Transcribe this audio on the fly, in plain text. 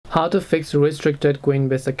How to fix restricted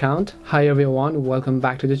Coinbase account. Hi everyone, welcome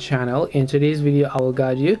back to the channel. In today's video I will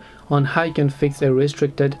guide you on how you can fix a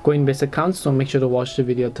restricted Coinbase account, so make sure to watch the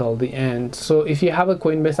video till the end. So if you have a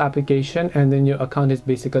Coinbase application and then your account is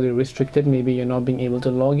basically restricted, maybe you're not being able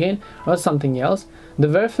to log in or something else, the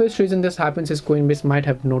very first reason this happens is Coinbase might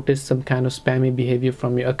have noticed some kind of spammy behavior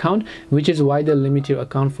from your account, which is why they limit your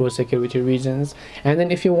account for security reasons. And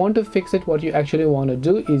then if you want to fix it, what you actually want to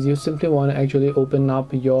do is you simply want to actually open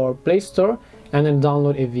up your Play Store and then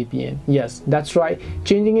download a VPN. Yes, that's right,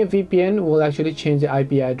 changing a VPN will actually change the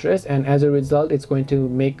IP address, and as a result it's going to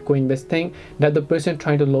make Coinbase think that the person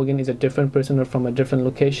trying to log in is a different person or from a different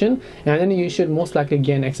location, and then you should most likely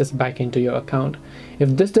gain access back into your account. If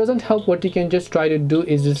this doesn't help, what you can just try to do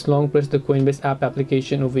is just long press the Coinbase app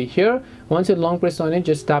application over here. Once you long press on it,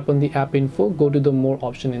 just tap on the app info, go to the more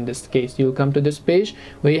option. In this case you'll come to this page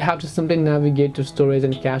where you have to simply navigate to storage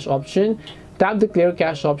and cache option. Tap the clear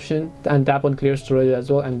cache option and tap on clear storage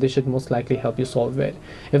as well, and this should most likely help you solve it.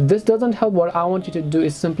 If this doesn't help, what I want you to do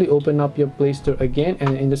is simply open up your Play Store again,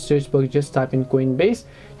 and in the search box just type in Coinbase.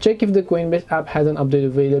 Check if the Coinbase app has an update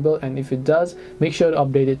available, and if it does, make sure to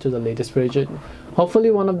update it to the latest version.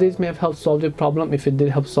 Hopefully one of these may have helped solve your problem. If it did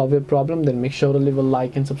help solve your problem, then make sure to leave a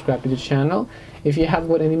like and subscribe to the channel. If you have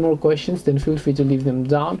got any more questions, then feel free to leave them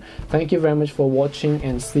down. Thank you very much for watching,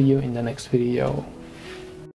 and see you in the next video.